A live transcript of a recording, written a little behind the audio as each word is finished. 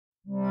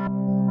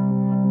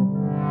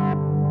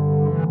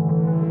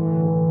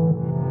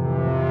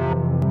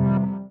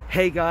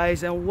Hey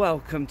guys, and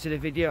welcome to the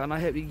video, and I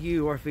hope that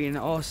you are feeling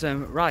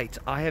awesome. Right,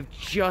 I have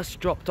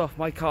just dropped off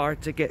my car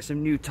to get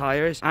some new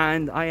tires,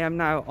 and I am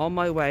now on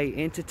my way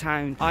into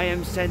town. I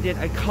am sending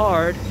a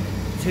card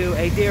to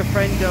a dear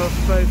friend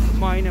of both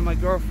mine and my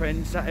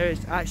girlfriend's. That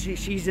is actually,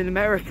 she's in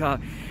America,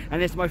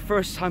 and it's my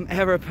first time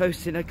ever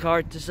posting a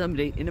card to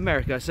somebody in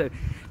America, so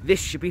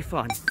this should be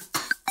fun.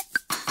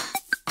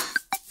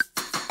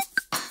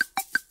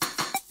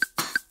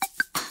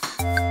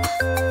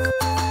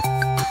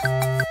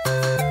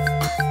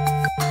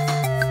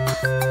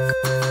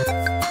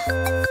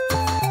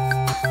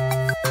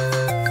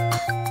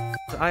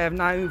 I have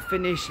now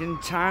finished in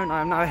town.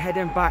 I'm now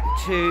heading back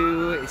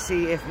to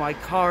see if my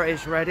car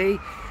is ready,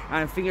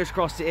 and fingers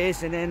crossed it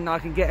is, and then I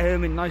can get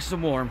home and nice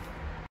and warm.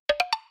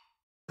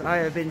 I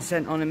have been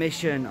sent on a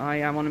mission. I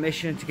am on a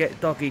mission to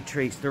get doggy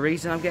treats. The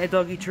reason I'm getting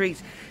doggy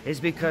treats is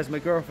because my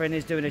girlfriend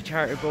is doing a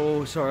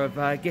charitable sort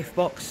of gift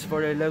box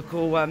for a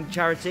local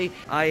charity.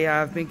 I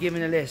have been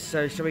given a list,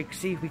 so shall we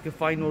see if we can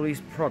find all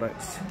these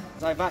products?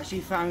 I've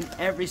actually found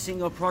every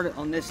single product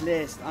on this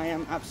list. I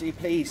am absolutely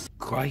pleased.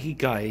 Crikey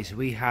guys,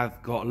 we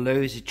have got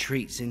loads of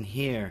treats in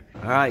here.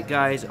 Alright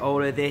guys,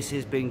 all of this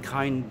has been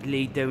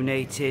kindly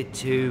donated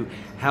to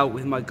help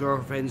with my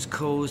girlfriend's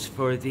cause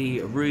for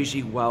the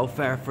Rugeley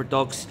Welfare for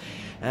Dogs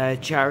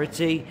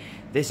charity.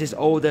 This is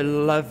all the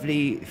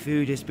lovely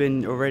food has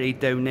been already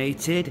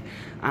donated,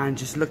 and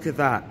just look at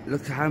that.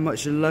 Look at how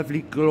much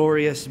lovely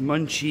glorious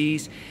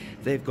munchies.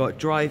 They've got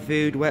dry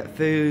food, wet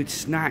food,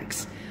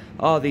 snacks.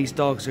 Oh, these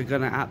dogs are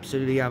gonna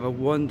absolutely have a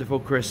wonderful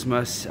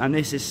Christmas, and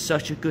this is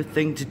such a good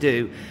thing to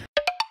do.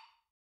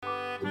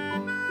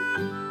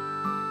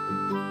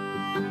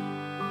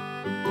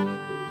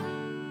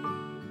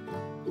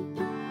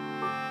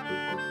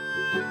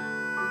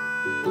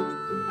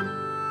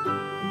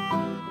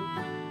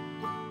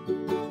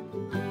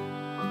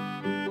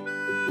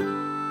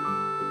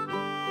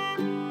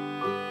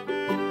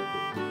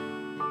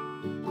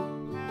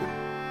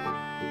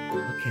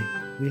 Okay,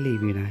 we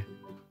leave you now.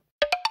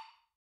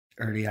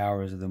 Early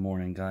hours of the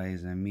morning,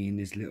 guys, and me and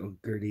this little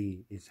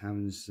Gertie is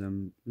having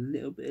some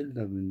little bit of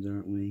lovins,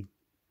 aren't we?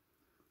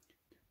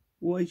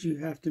 Why'd you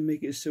have to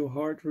make it so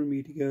hard for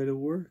me to go to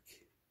work?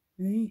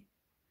 Eh?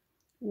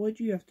 Why'd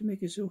you have to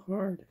make it so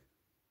hard?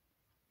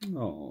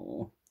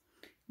 Oh,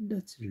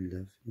 lots of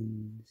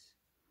lovins.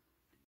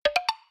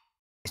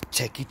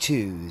 Techie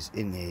Two's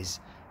in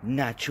his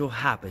natural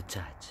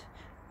habitat.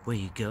 Where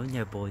you going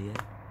there, boy?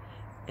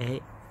 Eh?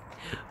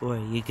 Where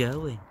are you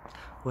going?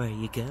 Where are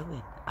you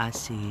going? I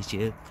see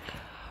you.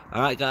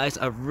 Alright guys,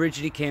 I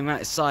originally came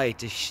outside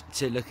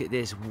to look at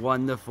this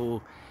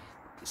wonderful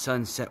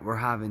sunset we're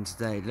having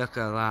today. Look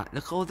at that.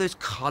 Look at all those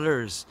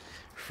colours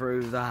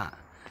through that.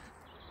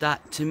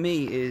 That to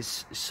me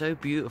is so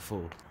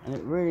beautiful, and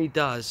it really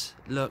does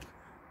look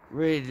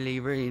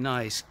really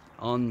nice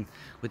on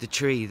with the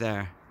tree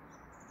there.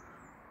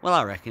 Well,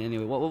 I reckon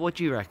anyway. What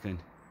do you reckon?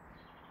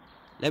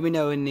 Let me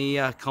know in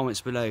the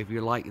comments below if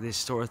you like this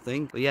sort of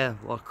thing. But yeah,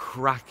 what a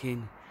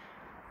cracking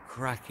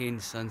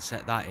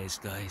sunset that is,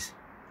 guys.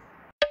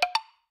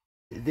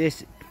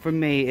 This for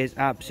me is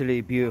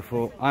absolutely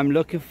beautiful. I'm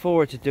looking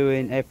forward to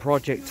doing a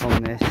project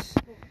on this.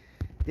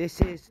 This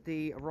is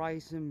the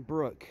Rising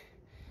Brook.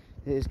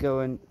 It is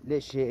going,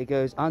 literally it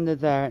goes under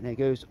there and it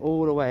goes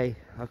all the way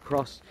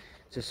across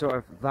to sort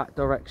of that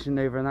direction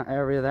over in that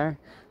area there,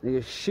 and it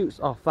just shoots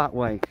off that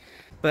way.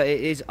 But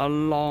it is a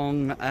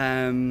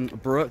long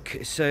brook,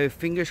 so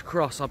fingers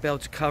crossed I'll be able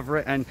to cover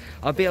it, and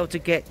I'll be able to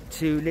get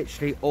to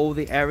literally all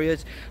the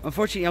areas.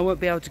 Unfortunately, I won't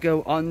be able to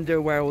go under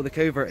where all the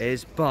covert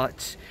is,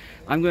 but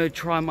I'm going to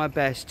try my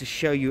best to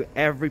show you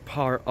every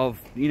part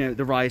of, you know,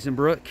 the Rising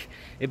Brook.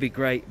 It'd be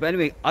great. But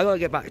anyway, I gotta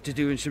get back to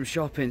doing some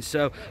shopping,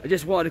 so I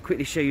just wanted to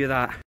quickly show you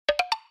that.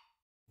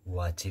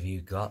 What have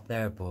you got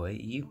there, boy? Are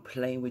you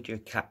playing with your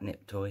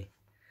catnip toy?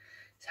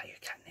 Is that your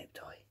catnip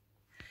toy?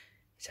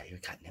 Is that your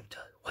catnip toy?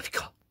 What have you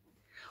got?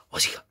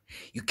 What's he got?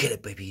 You get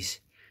it, babies.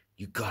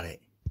 You got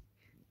it.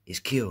 It's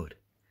killed.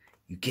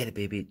 You get it,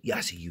 baby.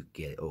 Yes, you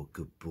get it. Oh,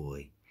 good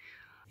boy.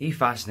 He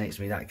fascinates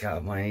me, that cat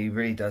of mine. He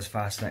really does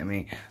fascinate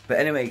me. But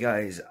anyway,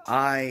 guys,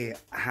 I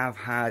have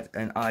had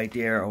an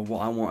idea of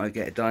what I want to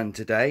get done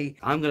today.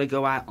 I'm going to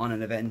go out on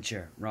an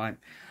adventure, right?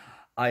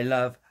 I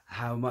love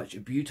how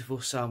much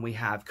beautiful sun we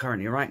have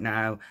currently right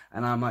now,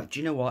 and I'm like, do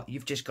you know what,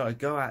 you've just got to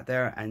go out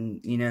there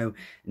and, you know,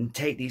 and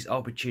take these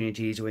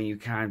opportunities when you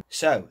can.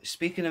 So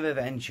speaking of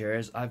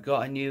adventures, I've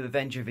got a new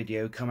adventure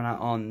video coming out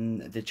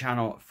on the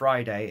channel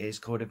Friday. It's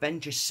called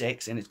Adventure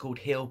 6 and it's called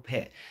Hill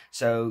Pit,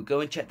 so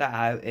go and check that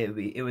out.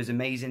 It was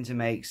amazing to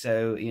make,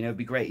 so you know, it'd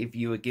be great if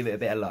you would give it a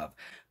bit of love.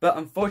 But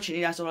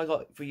unfortunately, that's all I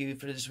got for you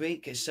for this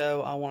week.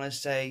 So I want to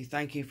say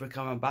thank you for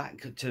coming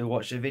back to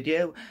watch the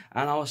video,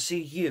 and I'll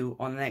see you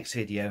on the next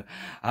video.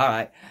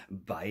 Alright,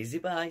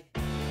 bye-bye.